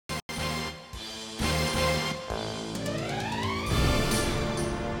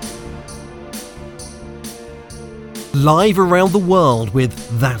Live around the world with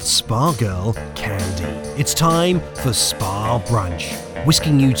that spa girl, Candy. It's time for Spa Brunch,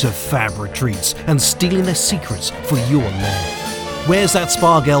 whisking you to fab retreats and stealing their secrets for your nail. Where's that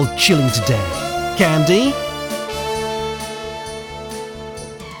spa girl chilling today? Candy?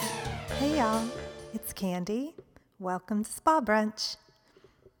 Hey y'all, it's Candy. Welcome to Spa Brunch.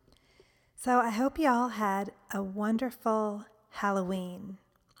 So I hope y'all had a wonderful Halloween.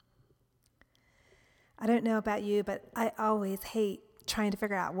 I don't know about you, but I always hate trying to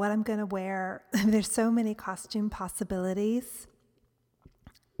figure out what I'm going to wear. There's so many costume possibilities.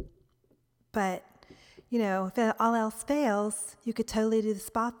 But, you know, if all else fails, you could totally do the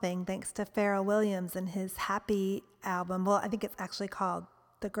spa thing thanks to Pharrell Williams and his Happy album. Well, I think it's actually called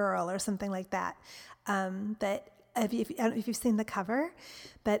The Girl or something like that. But I don't know if you've seen the cover,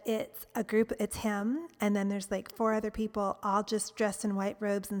 but it's a group, it's him, and then there's like 4 other people all just dressed in white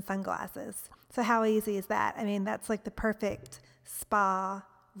robes and sunglasses. So how easy is that? I mean, that's like the perfect spa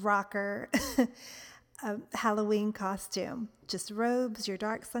rocker Halloween costume. Just robes, your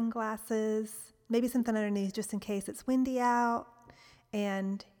dark sunglasses, maybe something underneath just in case it's windy out,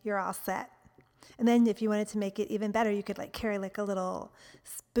 and you're all set. And then if you wanted to make it even better, you could like carry like a little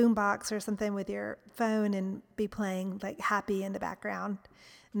boombox or something with your phone and be playing like Happy in the background,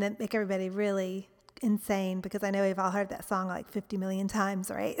 and then make everybody really insane, because I know we've all heard that song like 50 million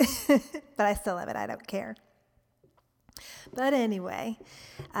times, right? But I still love it. I don't care. But anyway,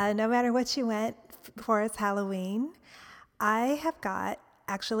 no matter what you went for as Halloween, I have got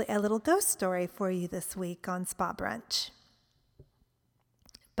actually a little ghost story for you this week on Spa Brunch.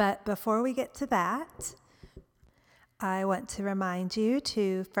 But before we get to that, I want to remind you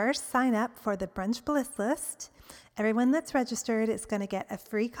to first sign up for the Brunch Bliss List. Everyone that's registered is going to get a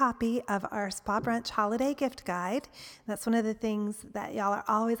free copy of our Spa Brunch Holiday Gift Guide. That's one of the things that y'all are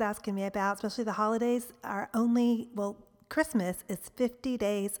always asking me about, especially the holidays are Christmas is 50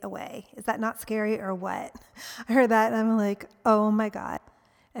 days away. Is that not scary or what? I heard that and I'm like, oh my God.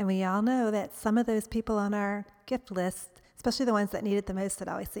 And we all know that some of those people on our gift list, especially the ones that need it the most, it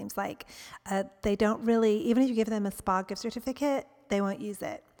always seems like, they don't really, even if you give them a spa gift certificate, they won't use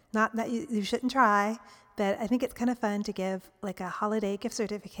it. Not that you shouldn't try, but I think it's kind of fun to give like a holiday gift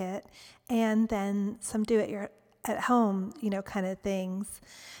certificate and then some do it at home, kind of things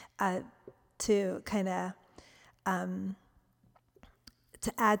to kind of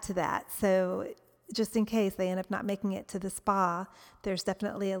to add to that. So just in case they end up not making it to the spa, there's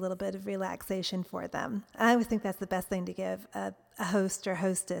definitely a little bit of relaxation for them. I always think that's the best thing to give a host or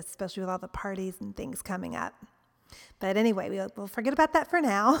hostess, especially with all the parties and things coming up. But anyway, we'll forget about that for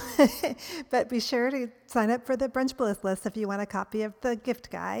now. But be sure to sign up for the Brunch Bliss List if you want a copy of the gift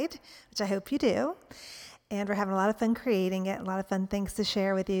guide, which I hope you do. And we're having a lot of fun creating it, a lot of fun things to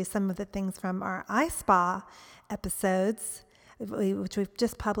share with you. Some of the things from our iSpa episodes, which we've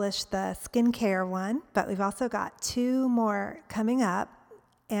just published the skincare one, but we've also got 2 more coming up.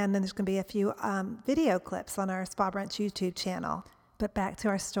 And then there's going to be a few video clips on our Spa Brunch YouTube channel. But back to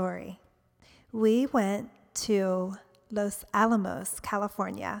our story. We went to Los Alamos,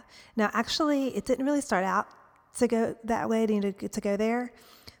 California. Now, actually, it didn't really start out to go that way, to go there.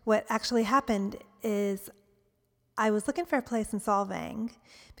 What actually happened is I was looking for a place in Solvang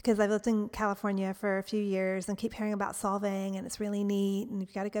because I've lived in California for a few years and keep hearing about Solvang, and it's really neat, and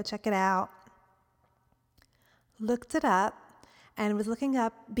you've got to go check it out. Looked it up and was looking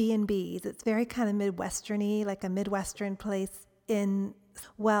up B&Bs. It's very kind of Midwestern-y, like a Midwestern place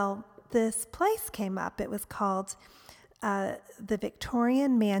this place came up. It was called the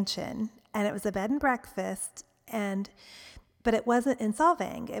Victorian Mansion, and it was a bed and breakfast, but it wasn't in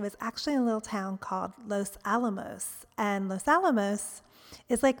Solvang. It was actually in a little town called Los Alamos. And Los Alamos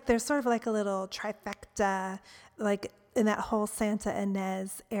is like, there's sort of like a little trifecta, like in that whole Santa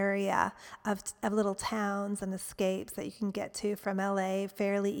Ynez area of little towns and escapes that you can get to from LA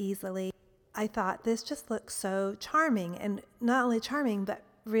fairly easily. I thought this just looks so charming, and not only charming, but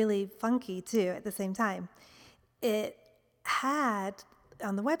really funky too at the same time. It had,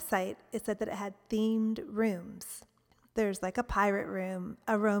 on the website, it said that it had themed rooms. There's like a pirate room,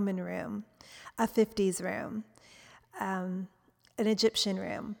 a Roman room, a 50s room, an Egyptian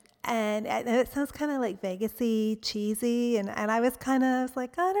room. And it sounds kind of like Vegas-y, cheesy. And I was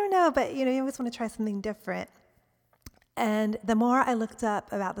like, I don't know, but you always want to try something different. And the more I looked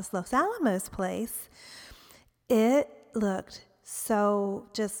up about this Los Alamos place, it looked so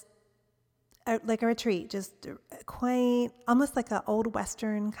just like a retreat, just quaint, almost like an old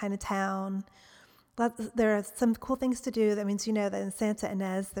Western kind of town. There are some cool things to do. That means, that in Santa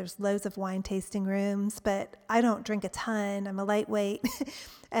Ynez, there's loads of wine tasting rooms, but I don't drink a ton. I'm a lightweight,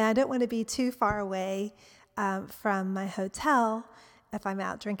 and I don't want to be too far away from my hotel if I'm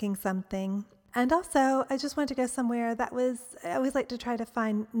out drinking something. And also, I just wanted to go somewhere I always like to try to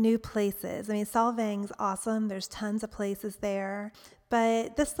find new places. I mean, Solvang's awesome. There's tons of places there.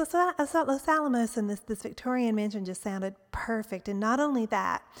 But Los Alamos and this Victorian mansion just sounded perfect. And not only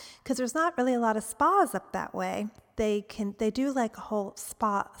that, because there's not really a lot of spas up that way. They do like a whole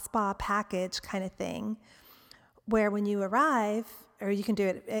spa package kind of thing, where when you arrive, or you can do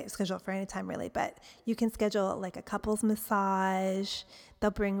it, schedule it for any time really, but you can schedule like a couples massage.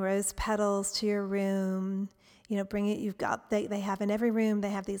 They'll bring rose petals to your room, they have in every room, they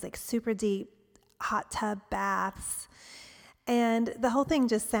have these like super deep hot tub baths. And the whole thing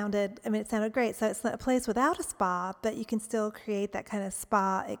just sounded great. So it's a place without a spa, but you can still create that kind of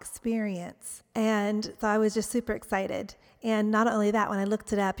spa experience. And so I was just super excited. And not only that, when I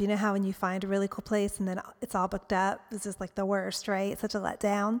looked it up, you know how when you find a really cool place and then it's all booked up, it's just like the worst, right? It's such a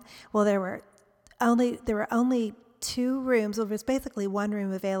letdown. Well, there were only 2 rooms. Well, there was basically 1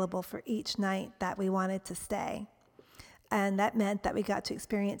 room available for each night that we wanted to stay. And that meant that we got to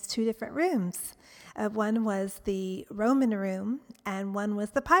experience 2 different rooms. One was the Roman room and one was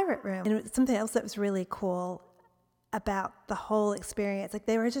the pirate room. And something else that was really cool about the whole experience, like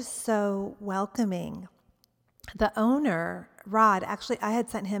they were just so welcoming. The owner, Rod, actually, I had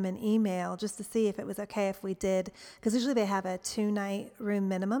sent him an email just to see if it was okay if we did, because usually they have a 2-night room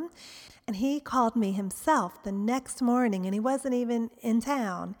minimum. And he called me himself the next morning, and he wasn't even in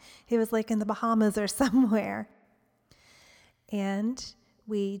town. He was like in the Bahamas or somewhere. And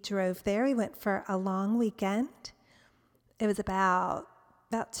we drove there. We went for a long weekend. It was about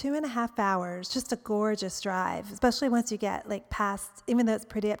 2.5 hours, just a gorgeous drive, especially once you get like past, even though it's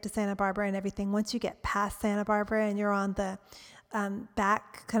pretty up to Santa Barbara and everything, once you get past Santa Barbara and you're on the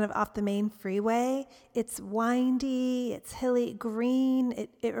back kind of off the main freeway, it's windy, it's hilly, green.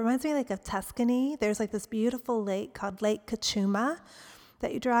 It reminds me like of Tuscany. There's like this beautiful lake called Lake Cachuma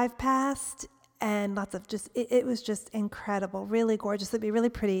that you drive past. And lots of it was just incredible, really gorgeous. It'd be really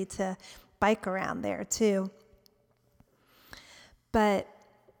pretty to bike around there too. But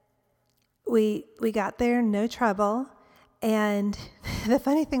we got there, no trouble. And the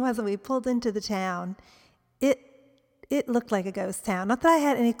funny thing was when we pulled into the town, it looked like a ghost town. Not that I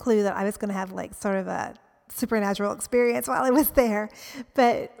had any clue that I was going to have like sort of a supernatural experience while I was there.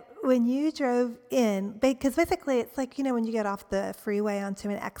 But when you drove in, because basically it's like, when you get off the freeway onto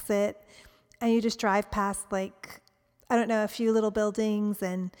an exit, and you just drive past like, I don't know, a few little buildings,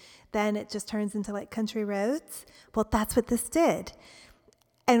 and then it just turns into like country roads. Well, that's what this did.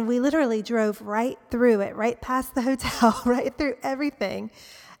 And we literally drove right through it, right past the hotel, right through everything.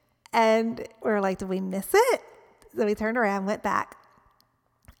 And we were like, did we miss it? So we turned around, went back,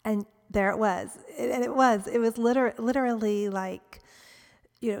 and there it was. It was literally like,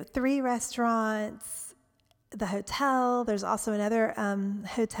 3 restaurants, the hotel. There's also another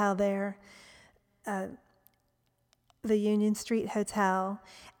hotel there, the Union Street Hotel,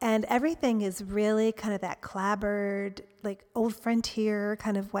 and everything is really kind of that clapboard, like old frontier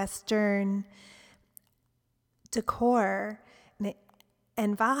kind of Western decor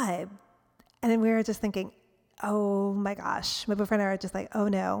and vibe. And then we were just thinking, oh my gosh, my boyfriend and I were just like, oh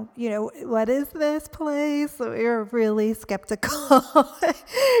no, what is this place? So we were really skeptical.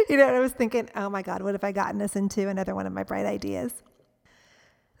 And I was thinking, oh my God, what have I gotten us into? Another one of my bright ideas.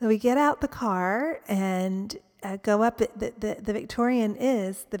 So we get out the car and go up. The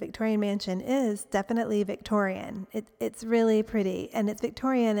Victorian mansion is definitely Victorian. It's really pretty, and it's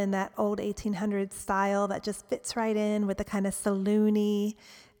Victorian in that old 1800s style that just fits right in with the kind of saloony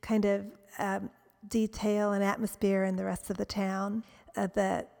kind of detail and atmosphere in the rest of the town.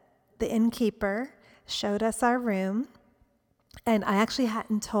 The innkeeper showed us our room, and I actually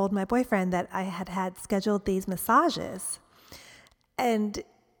hadn't told my boyfriend that I had scheduled these massages, and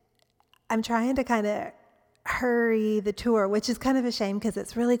I'm trying to kind of hurry the tour, which is kind of a shame because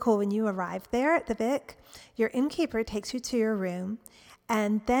it's really cool. When you arrive there at the Vic, your innkeeper takes you to your room,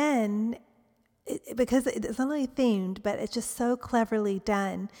 and then because it's not only themed, but it's just so cleverly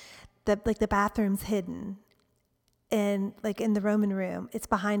done. The bathroom's hidden, and like in the Roman room, it's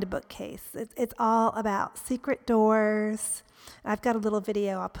behind a bookcase. It's all about secret doors. I've got a little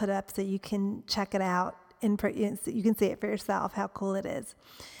video I'll put up so you can check it out. You can see it for yourself how cool it is.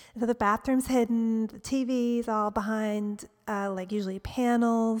 So the bathroom's hidden, the TV's all behind, like usually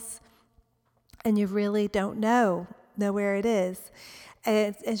panels, and you really don't know where it is.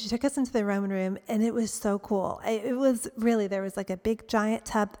 And she took us into the Roman room, and it was so cool. It was really, there was like a big giant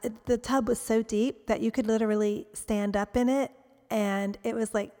tub. The tub was so deep that you could literally stand up in it, and it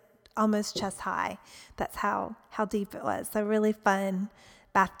was like almost chest high. That's how deep it was. So really fun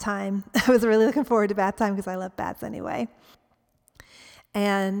bath time. I was really looking forward to bath time because I love baths anyway.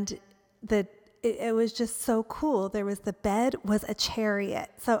 And it was just so cool. There was the bed was a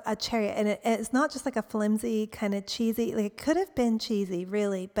chariot. So a chariot, and it's not just like a flimsy kind of cheesy, like it could have been cheesy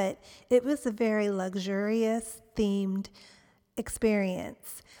really, but it was a very luxurious themed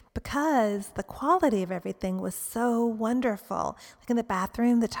experience because the quality of everything was so wonderful. Like in the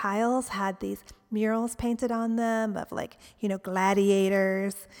bathroom, the tiles had these murals painted on them of like,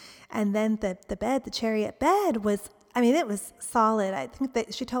 gladiators. And then the bed, the chariot bed was, it was solid. I think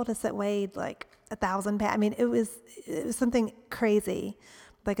that she told us it weighed like 1,000 pounds. It was something crazy,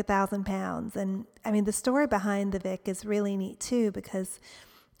 like 1,000 pounds. And the story behind the Vic is really neat too, because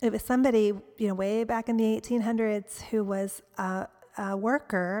it was somebody, way back in the 1800s who was a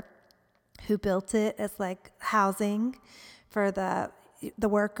worker who built it as like housing for the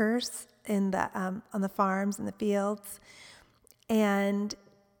workers in the on the farms and the fields. And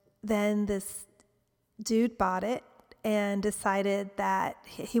then this dude bought it and decided that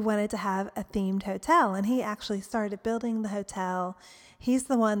he wanted to have a themed hotel. And he actually started building the hotel. He's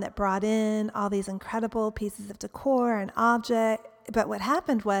the one that brought in all these incredible pieces of decor and object. But what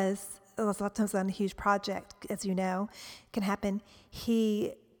happened was, a lot of times on a huge project, as you know, can happen.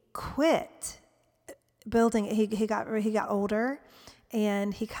 He quit building it. He got older,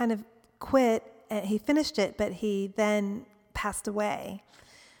 and he kind of quit. And he finished it, but he then passed away.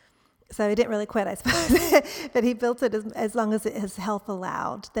 So he didn't really quit, I suppose, but he built it as long as his health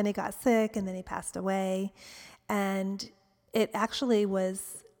allowed. Then he got sick, and then he passed away. And it actually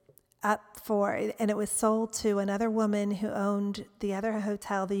was and it was sold to another woman who owned the other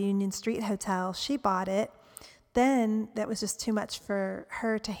hotel, the Union Street Hotel. She bought it. Then that was just too much for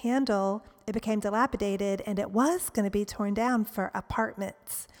her to handle. It became dilapidated, and it was going to be torn down for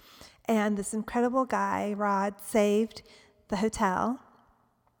apartments. And this incredible guy, Rod, saved the hotel.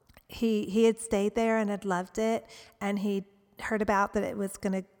 He had stayed there and had loved it, and he heard about that it was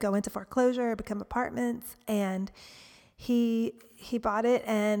going to go into foreclosure, become apartments, and he bought it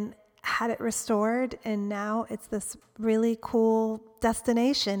and had it restored, and now it's this really cool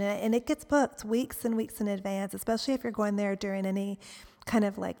destination, and it gets booked weeks and weeks in advance, especially if you're going there during any kind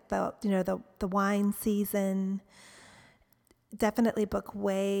of like the wine season. Definitely book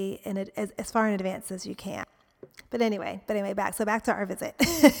way in it as far in advance as you can. But anyway, back to our visit.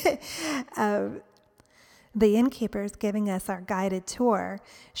 The innkeeper's giving us our guided tour,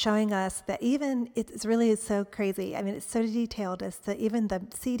 showing us that even it's really so crazy. It's so detailed as to even the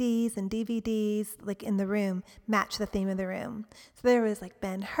CDs and DVDs like in the room match the theme of the room. So there was like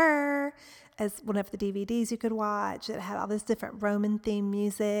Ben-Hur as one of the DVDs you could watch. It had all this different Roman themed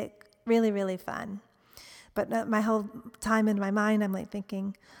music. Really, really fun. But my whole time in my mind, I'm like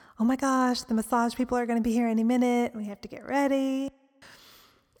thinking, oh my gosh, the massage people are going to be here any minute. We have to get ready.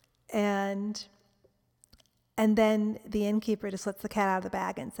 And then the innkeeper just lets the cat out of the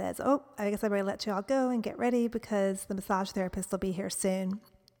bag and says, oh, I guess I better let you all go and get ready because the massage therapist will be here soon.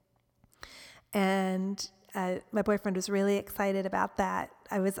 And my boyfriend was really excited about that.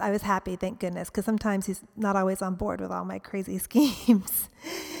 I was happy, thank goodness, because sometimes he's not always on board with all my crazy schemes.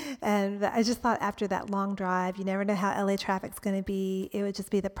 And I just thought after that long drive, you never know how LA traffic's going to be. It would just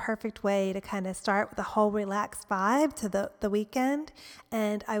be the perfect way to kind of start with a whole relaxed vibe to the weekend.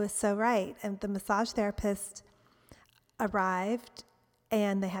 And I was so right. And the massage therapist arrived,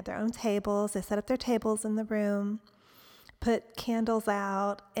 and they had their own tables. They set up their tables in the room, put candles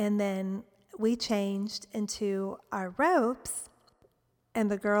out, and then we changed into our robes, and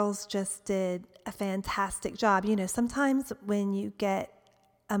the girls just did a fantastic job. Sometimes when you get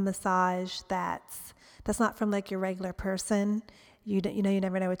a massage that's not from like your regular person, you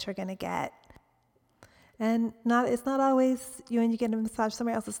never know what you're going to get. And it's not always, when you get a massage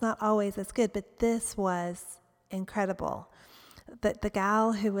somewhere else, it's not always as good, but this was incredible. The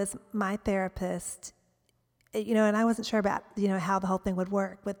gal who was my therapist, and I wasn't sure about, how the whole thing would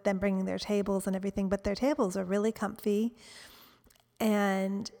work with them bringing their tables and everything, but their tables are really comfy.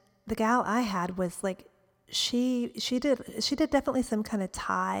 And the gal I had was like, she did definitely some kind of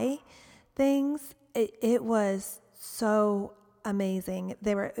Thai things. It was so amazing.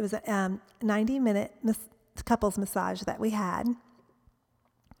 It was a 90-minute couples massage that we had.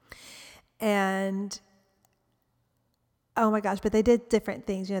 And oh my gosh, but they did different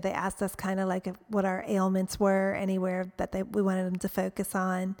things. They asked us kind of like what our ailments were, anywhere that we wanted them to focus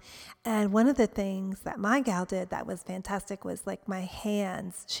on. And one of the things that my gal did that was fantastic was like my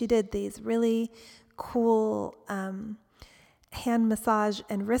hands. She did these really cool hand massage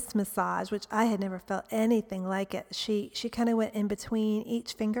and wrist massage, which I had never felt anything like it. She kind of went in between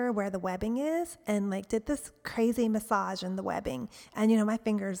each finger where the webbing is and like did this crazy massage in the webbing. And my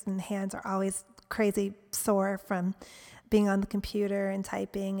fingers and hands are always crazy sore from being on the computer and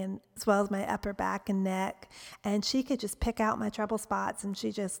typing, and as well as my upper back and neck. And she could just pick out my trouble spots, and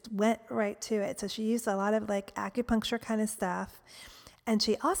she just went right to it. So she used a lot of like acupuncture kind of stuff. And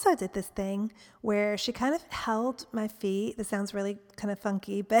she also did this thing where she kind of held my feet. This sounds really kind of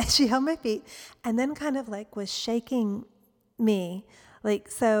funky, but she held my feet and then kind of like was shaking me. Like,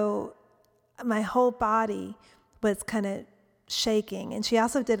 so my whole body was kind of shaking. And she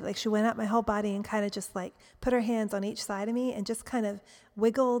also did it, like she went up my whole body and kind of just like put her hands on each side of me and just kind of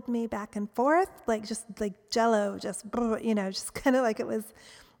wiggled me back and forth, like just like jello, just, just kind of like it was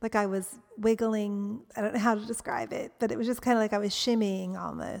like I was wiggling. I don't know how to describe it, but it was just kind of like I was shimmying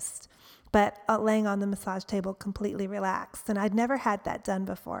almost, but laying on the massage table completely relaxed. And I'd never had that done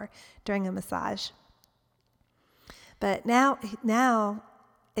before during a massage. But now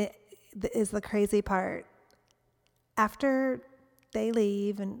it is the crazy part. After they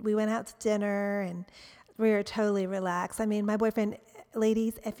leave and we went out to dinner and we were totally relaxed. I mean, my boyfriend,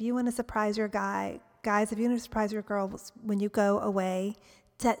 ladies, if you want to surprise your guys, if you want to surprise your girls when you go away,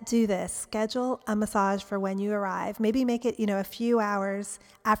 do this. Schedule a massage for when you arrive. Maybe make it, a few hours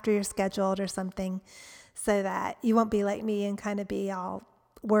after you're scheduled or something, so that you won't be like me and kind of be all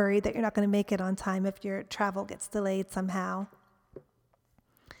worried that you're not going to make it on time if your travel gets delayed somehow.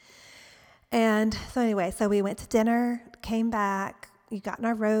 And so anyway, so we went to dinner, came back, we got in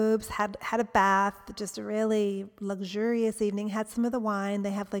our robes, had a bath, just a really luxurious evening, had some of the wine.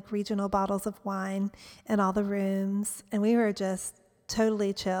 They have like regional bottles of wine in all the rooms, and we were just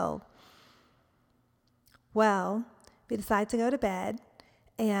totally chilled. Well, we decide to go to bed,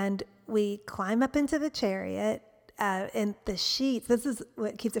 and we climb up into the chariot, and the sheets, this is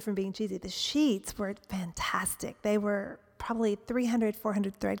what keeps it from being cheesy, the sheets were fantastic. They were probably 300,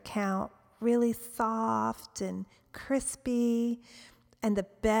 400 thread count, really soft and crispy. And the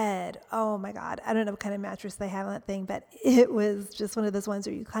bed, oh my God, I don't know what kind of mattress they have on that thing, but it was just one of those ones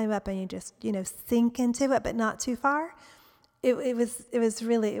where you climb up and you just, sink into it, but not too far. It was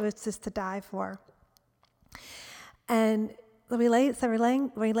just to die for. And we lay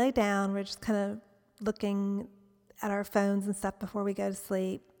down, we're just kind of looking at our phones and stuff before we go to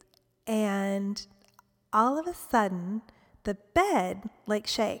sleep. And all of a sudden, the bed like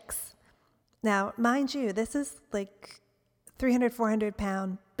shakes. Now, mind you, this is like 300, 400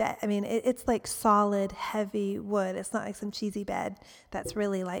 pound bed. I mean, it's like solid, heavy wood. It's not like some cheesy bed that's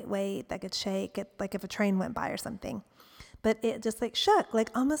really lightweight that could shake it, like if a train went by or something. But it just like shook, like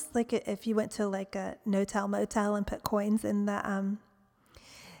almost like if you went to like a no-tell motel and put coins in the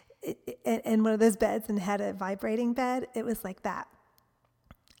in one of those beds and had a vibrating bed. It was like that.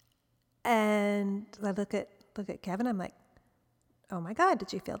 And I look at Kevin. I'm like, oh my God,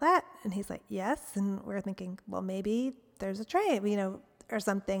 did you feel that? And he's like, yes. And we're thinking, well, maybe there's a train, or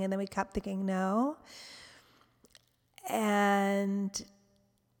something. And then we kept thinking, no. And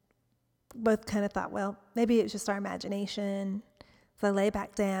both kind of thought, well, maybe it was just our imagination. So I lay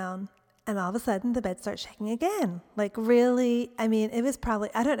back down, and all of a sudden the bed starts shaking again. Like really, I mean, it was probably,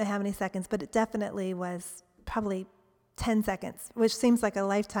 I don't know how many seconds, but it definitely was probably 10 seconds, which seems like a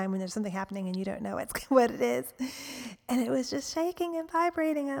lifetime when there's something happening and you don't know what it is. And it was just shaking and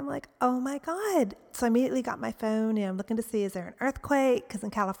vibrating. And I'm like, oh my God. So I immediately got my phone and I'm looking to see, is there an earthquake? Because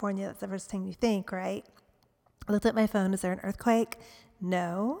in California, that's the first thing you think, right? I looked at my phone. Is there an earthquake?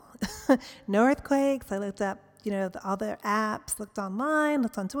 No. No earthquakes. I looked up, all the apps, looked online,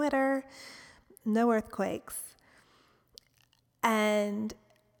 looked on Twitter. No earthquakes. And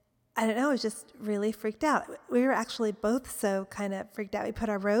I don't know, I was just really freaked out. We were actually both so kind of freaked out. We put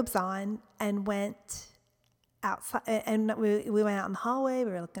our robes on and went outside, and we went out in the hallway.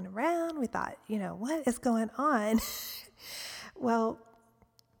 We were looking around. We thought, what is going on? Well,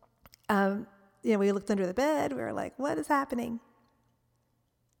 we looked under the bed. We were like, what is happening?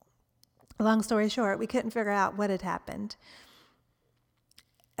 Long story short, we couldn't figure out what had happened.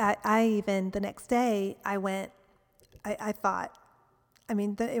 I even, the next day, I thought,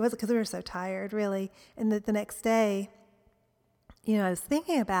 it wasn't because we were so tired, really. And the next day, I was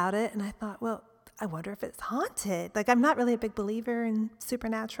thinking about it, and I thought, well, I wonder if it's haunted. Like, I'm not really a big believer in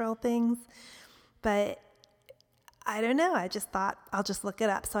supernatural things, but I don't know. I just thought I'll just look it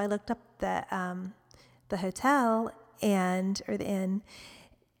up. So I looked up the hotel or the inn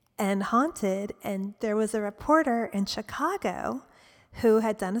and haunted, and there was a reporter in Chicago who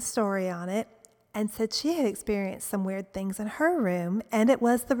had done a story on it and said she had experienced some weird things in her room, and it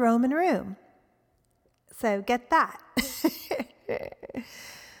was the Roman room. So get that.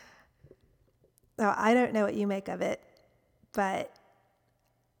 Now, I don't know what you make of it, but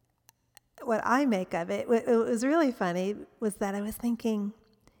what I make of it, what was really funny was that I was thinking,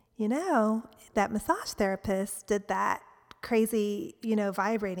 that massage therapist did that crazy,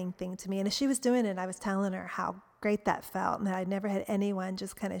 vibrating thing to me. And as she was doing it, I was telling her how great that felt and that I'd never had anyone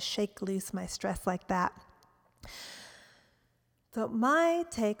just kind of shake loose my stress like that. So my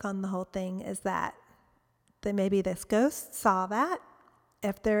take on the whole thing is that maybe this ghost saw that,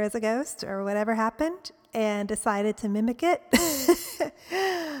 if there is a ghost or whatever happened, and decided to mimic it.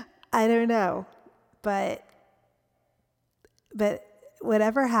 I don't know, but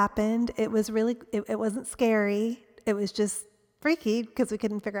whatever happened, it was really, it wasn't scary. It was just freaky because we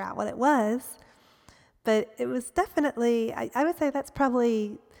couldn't figure out what it was. But it was definitely, I would say that's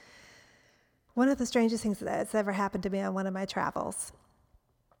probably one of the strangest things that's ever happened to me on one of my travels.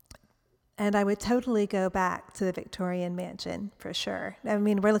 And I would totally go back to the Victorian mansion for sure. I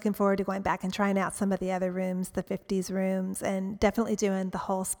mean, we're looking forward to going back and trying out some of the other rooms, the 50s rooms, and definitely doing the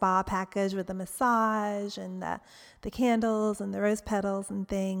whole spa package with the massage and the candles and the rose petals and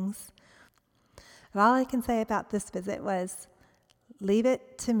things. And all I can say about this visit was, leave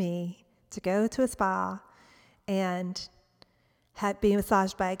it to me to go to a spa and be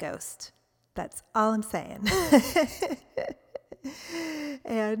massaged by a ghost. That's all I'm saying.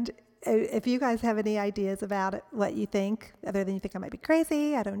 And if you guys have any ideas about it, what you think, other than you think I might be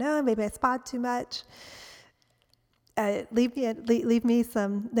crazy, I don't know, maybe I spot too much, leave me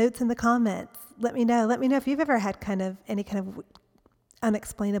some notes in the comments. Let me know. Let me know if you've ever had any kind of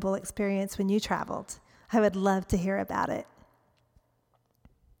unexplainable experience when you traveled. I would love to hear about it.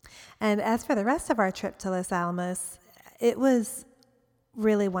 And as for the rest of our trip to Los Alamos, it was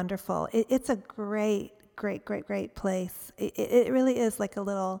really wonderful. It's a great place. It really is like a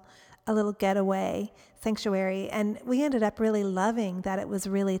little getaway sanctuary. And we ended up really loving that it was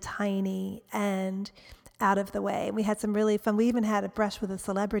really tiny and out of the way. We had some really fun. We even had a brush with a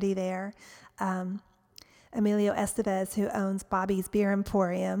celebrity there, Emilio Estevez, who owns Bobby's Beer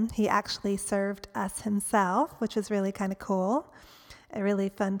Emporium. He actually served us himself, which was really kind of cool. A really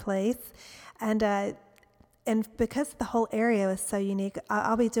fun place. And because the whole area was so unique,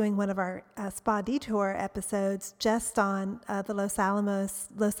 I'll be doing one of our Spa Detour episodes just on the Los Alamos,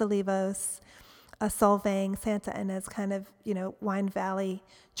 Los Olivos, Solvang, Santa Ynez kind of, Wine Valley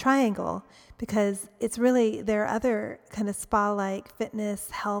triangle, because it's really, there are other kind of spa-like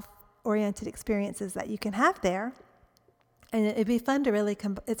fitness, health-oriented experiences that you can have there. And it'd be fun to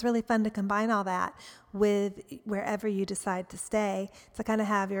it's really fun to combine all that with wherever you decide to stay, to kind of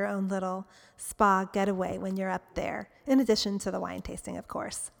have your own little spa getaway when you're up there, in addition to the wine tasting, of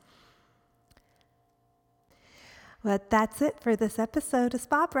course. But that's it for this episode of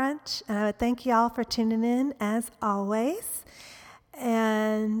Spa Brunch. And I would thank you all for tuning in, as always.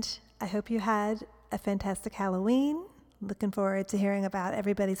 And I hope you had a fantastic Halloween. Looking forward to hearing about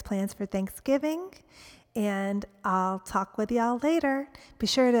everybody's plans for Thanksgiving. And I'll talk with y'all later. Be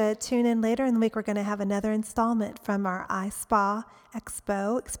sure to tune in later in the week. We're going to have another installment from our iSpa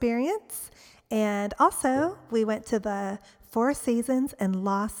Expo experience. And also, we went to the Four Seasons in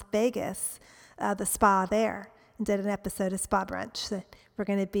Las Vegas, the spa there, and did an episode of Spa Brunch. So we're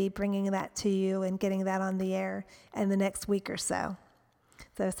going to be bringing that to you and getting that on the air in the next week or so.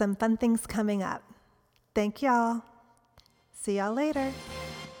 So some fun things coming up. Thank y'all. See y'all later.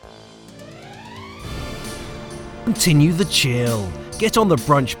 Continue the chill. Get on the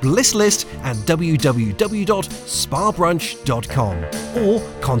Brunch Bliss list at www.spabrunch.com or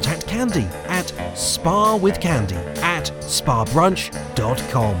contact Candy at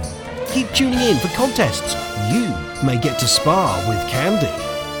sparwithcandy@spabrunch.com. Keep tuning in for contests. You may get to spa with Candy.